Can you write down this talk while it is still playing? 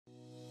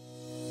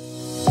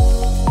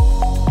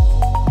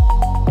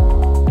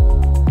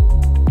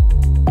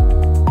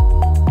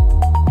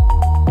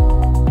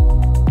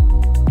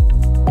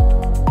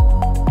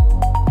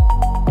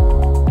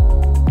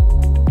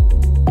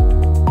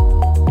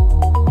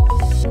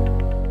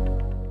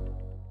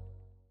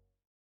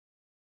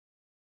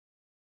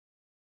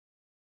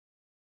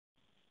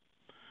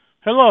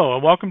Hello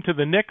and welcome to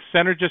the next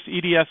Synergis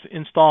EDS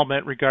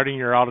installment regarding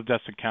your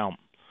Autodesk account.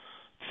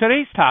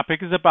 Today's topic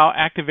is about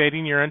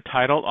activating your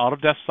entitled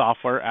Autodesk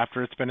software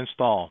after it's been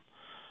installed.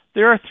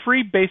 There are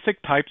three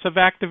basic types of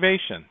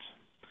activations.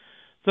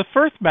 The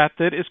first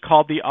method is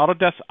called the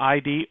Autodesk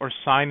ID or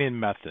sign-in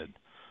method.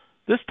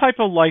 This type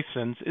of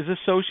license is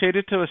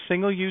associated to a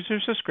single user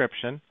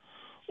subscription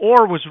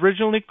or was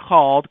originally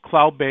called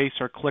cloud-based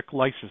or click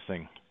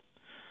licensing.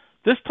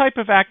 This type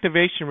of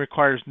activation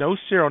requires no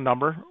serial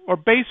number, or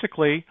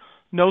basically,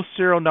 no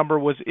serial number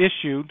was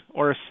issued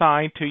or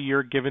assigned to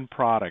your given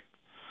product.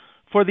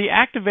 For the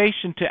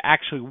activation to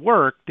actually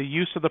work, the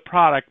use of the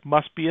product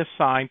must be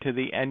assigned to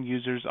the end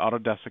user's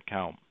Autodesk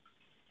account.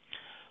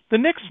 The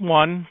next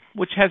one,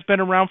 which has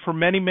been around for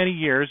many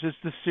years, is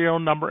the serial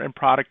number and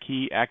product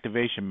key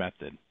activation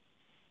method.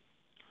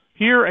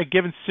 Here, a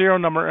given serial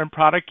number and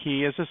product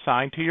key is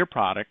assigned to your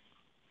product,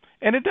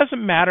 and it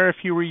doesn't matter if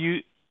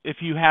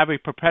you have a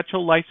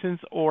perpetual license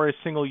or a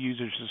single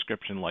user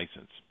subscription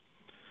license.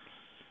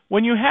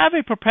 When you have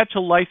a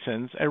perpetual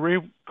license, a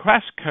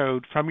request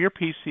code from your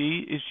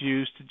PC is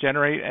used to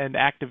generate an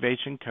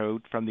activation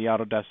code from the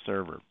Autodesk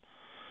server.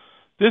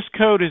 This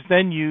code is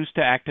then used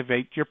to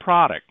activate your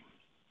product.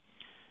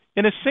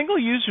 In a single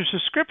user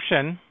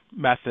subscription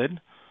method,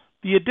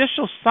 the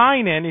additional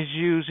sign-in is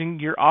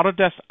using your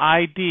Autodesk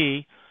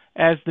ID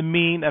as the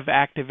mean of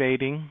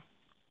activating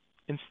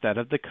instead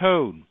of the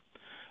code.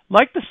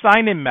 Like the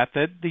sign-in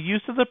method, the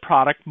use of the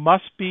product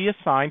must be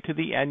assigned to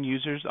the end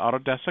user's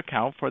Autodesk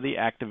account for the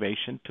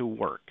activation to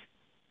work.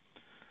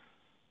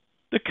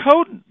 The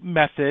code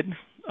method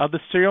of the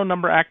serial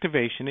number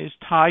activation is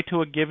tied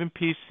to a given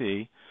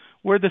PC,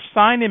 where the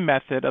sign-in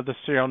method of the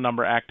serial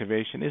number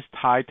activation is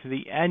tied to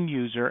the end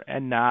user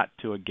and not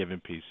to a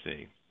given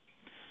PC.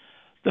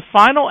 The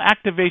final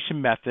activation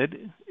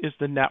method is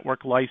the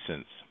network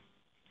license.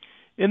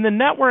 In the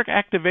network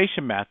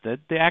activation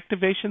method, the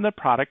activation of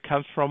the product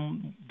comes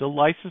from the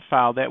license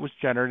file that was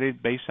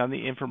generated based on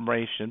the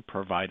information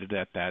provided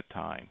at that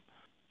time.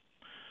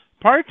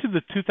 Prior to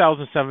the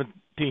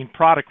 2017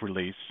 product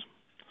release,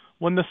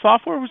 when the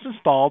software was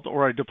installed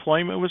or a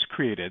deployment was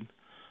created,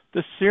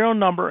 the serial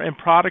number and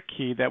product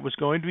key that was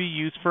going to be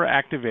used for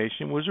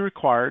activation was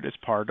required as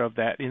part of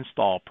that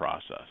install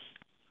process.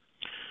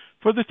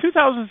 For the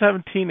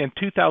 2017 and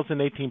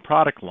 2018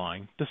 product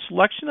line, the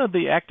selection of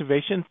the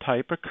activation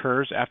type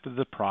occurs after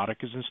the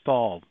product is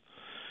installed,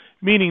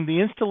 meaning the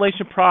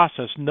installation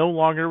process no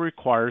longer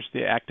requires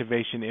the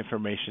activation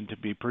information to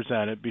be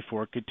presented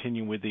before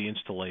continuing with the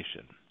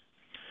installation.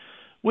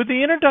 With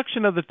the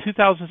introduction of the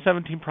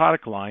 2017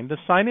 product line, the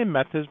sign-in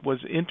method was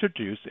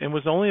introduced and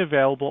was only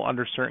available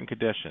under certain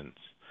conditions.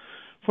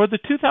 For the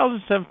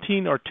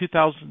 2017 or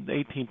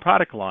 2018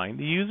 product line,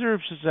 the user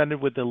is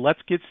presented with the Let's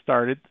Get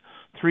Started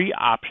three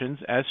options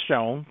as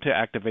shown to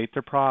activate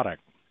their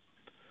product.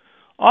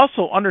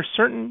 Also, under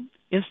certain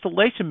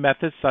installation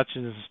methods such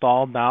as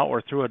install now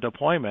or through a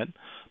deployment,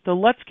 the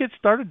Let's Get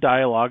Started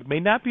dialog may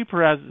not be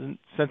present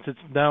since it's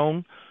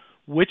known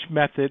which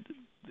method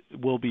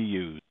will be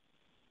used.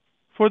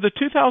 For the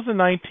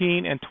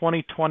 2019 and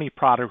 2020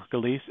 product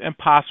release and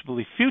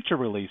possibly future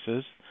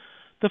releases,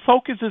 the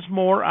focus is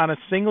more on a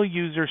single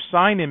user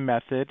sign-in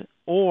method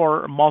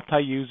or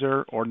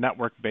multi-user or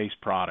network-based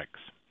products.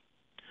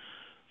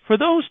 For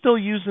those still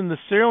using the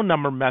serial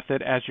number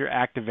method as your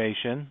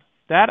activation,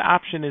 that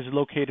option is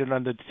located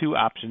under the two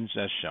options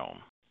as shown.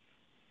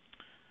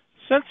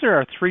 Since there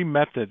are three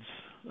methods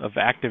of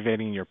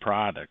activating your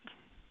product,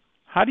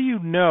 how do you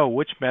know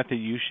which method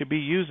you should be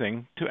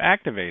using to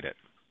activate it?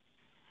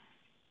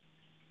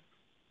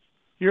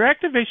 Your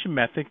activation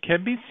method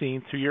can be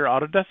seen through your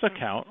Autodesk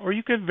account, or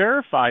you can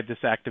verify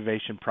this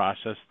activation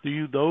process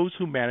through those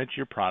who manage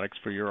your products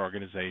for your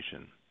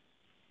organization.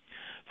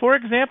 For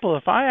example,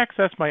 if I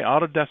access my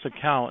Autodesk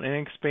account and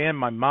expand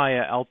my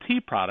Maya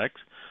LT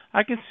products,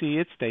 I can see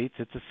it states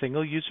it's a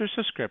single user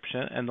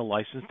subscription and the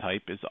license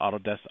type is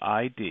Autodesk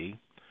ID.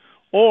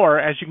 Or,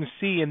 as you can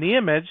see in the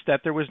image,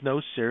 that there was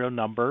no serial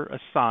number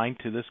assigned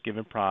to this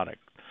given product.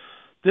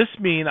 This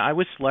means I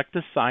would select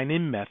the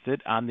sign-in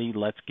method on the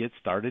Let's Get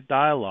Started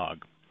dialog.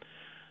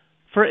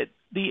 For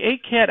the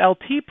ACAD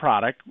LT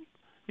product,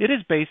 it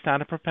is based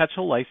on a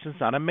perpetual license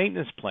on a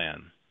maintenance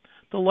plan.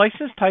 The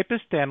license type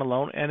is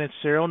standalone and its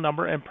serial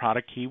number and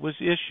product key was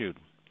issued.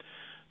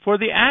 For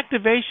the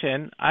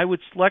activation, I would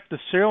select the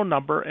serial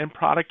number and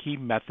product key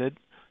method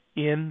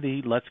in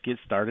the Let's Get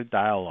Started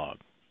dialog.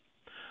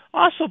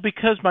 Also,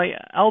 because my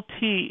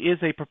LT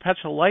is a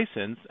perpetual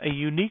license, a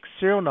unique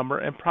serial number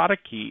and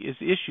product key is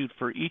issued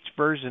for each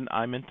version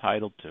I'm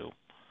entitled to.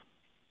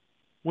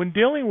 When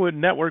dealing with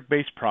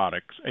network-based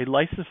products, a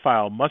license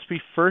file must be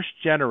first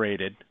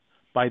generated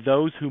by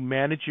those who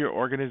manage your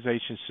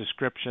organization's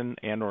subscription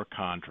and or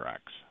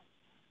contracts.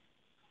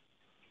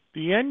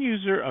 The end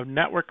user of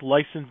network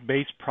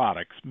license-based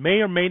products may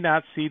or may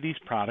not see these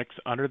products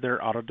under their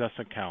Autodesk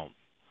account.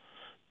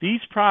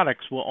 These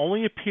products will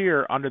only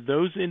appear under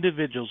those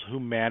individuals who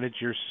manage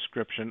your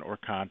subscription or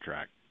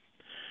contract.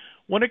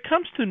 When it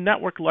comes to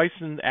network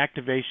license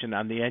activation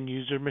on the end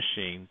user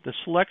machine, the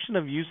selection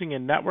of using a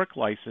network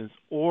license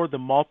or the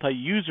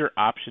multi-user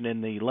option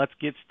in the Let's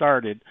Get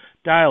Started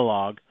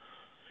dialog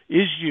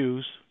is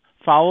used,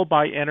 followed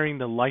by entering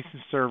the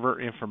license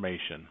server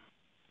information.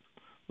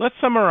 Let's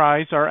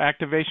summarize our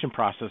activation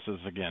processes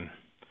again.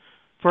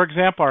 For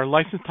example, our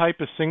license type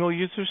is single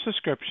user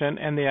subscription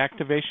and the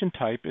activation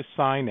type is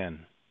sign in.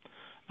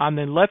 On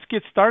the Let's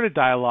Get Started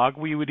dialog,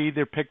 we would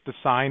either pick the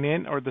sign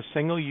in or the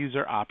single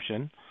user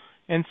option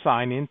and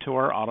sign into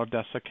our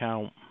Autodesk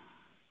account.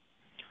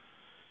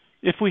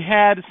 If we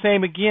had,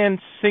 same again,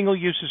 single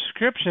user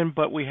subscription,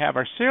 but we have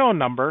our serial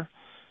number,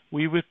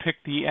 we would pick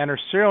the enter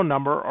serial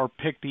number or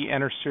pick the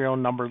enter serial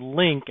number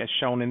link as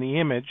shown in the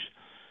image.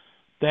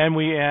 Then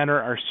we enter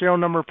our serial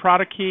number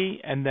product key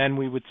and then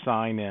we would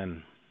sign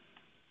in.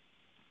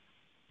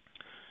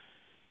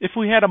 If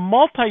we had a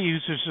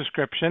multi-user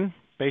subscription,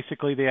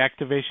 basically the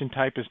activation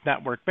type is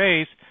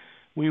network-based,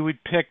 we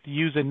would pick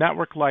use a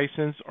network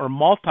license or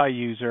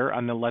multi-user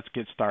on the Let's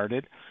Get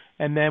Started,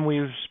 and then we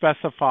would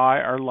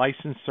specify our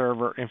license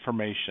server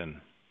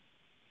information.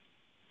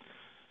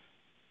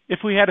 If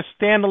we had a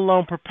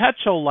standalone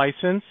perpetual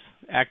license,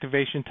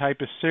 activation type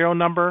is serial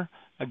number.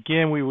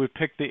 Again, we would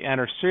pick the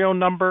enter serial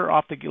number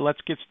off the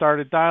Let's Get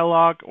Started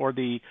dialog or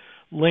the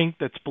link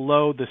that's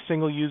below the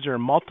single user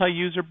and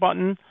multi-user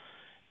button,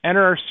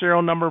 enter our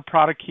serial number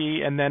product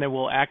key, and then it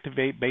will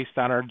activate based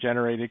on our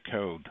generated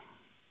code.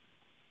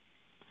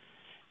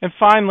 And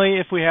finally,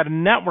 if we had a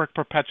network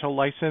perpetual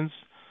license,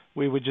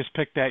 we would just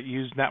pick that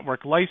use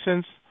network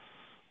license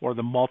or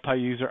the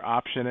multi-user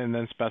option and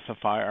then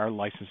specify our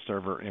license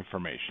server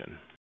information.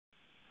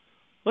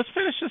 Let's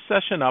finish this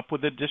session up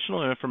with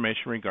additional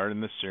information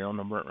regarding the serial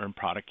number and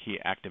product key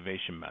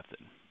activation method.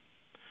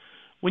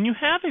 When you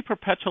have a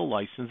perpetual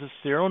license, the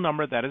serial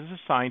number that is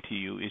assigned to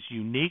you is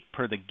unique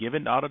per the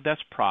given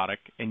Autodesk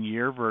product and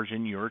year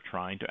version you are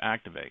trying to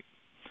activate.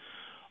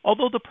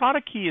 Although the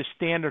product key is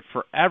standard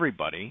for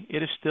everybody,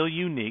 it is still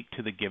unique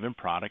to the given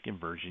product and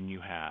version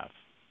you have.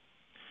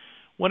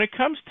 When it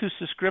comes to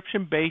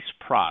subscription-based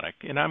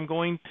product, and I'm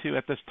going to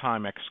at this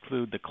time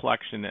exclude the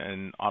collection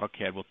and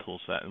AutoCAD with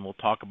toolset, and we'll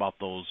talk about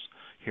those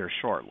here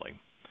shortly.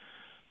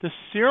 The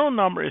serial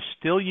number is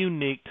still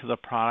unique to the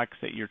products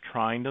that you're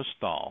trying to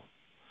install,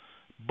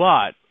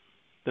 but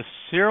the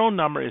serial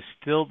number is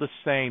still the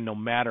same no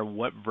matter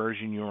what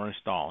version you're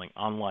installing,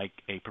 unlike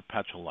a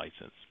perpetual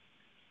license.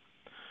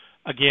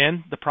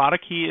 Again, the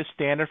product key is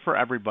standard for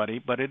everybody,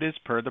 but it is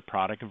per the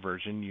product and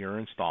version you're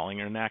installing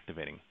and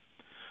activating.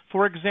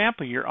 For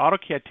example, your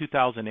AutoCAD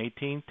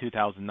 2018,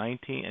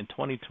 2019, and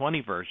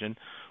 2020 version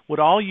would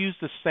all use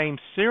the same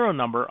serial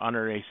number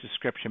under a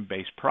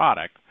subscription-based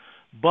product,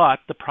 but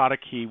the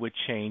product key would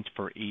change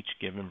for each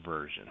given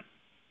version.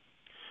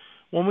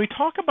 When we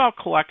talk about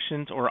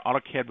collections or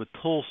AutoCAD with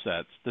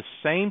toolsets, the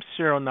same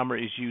serial number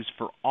is used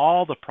for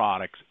all the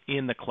products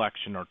in the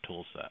collection or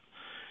toolset,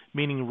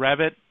 meaning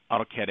Revit,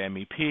 AutoCAD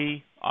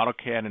MEP,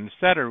 AutoCAD, and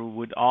etc.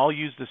 would all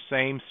use the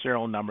same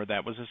serial number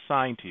that was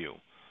assigned to you.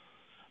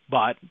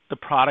 But the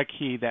product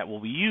key that will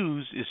be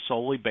used is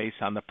solely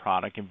based on the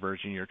product and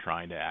version you're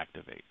trying to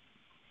activate.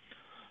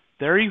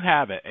 There you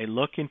have it, a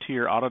look into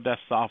your Autodesk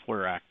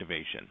software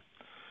activation.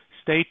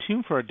 Stay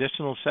tuned for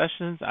additional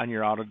sessions on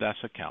your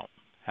Autodesk account.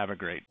 Have a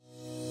great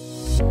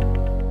day.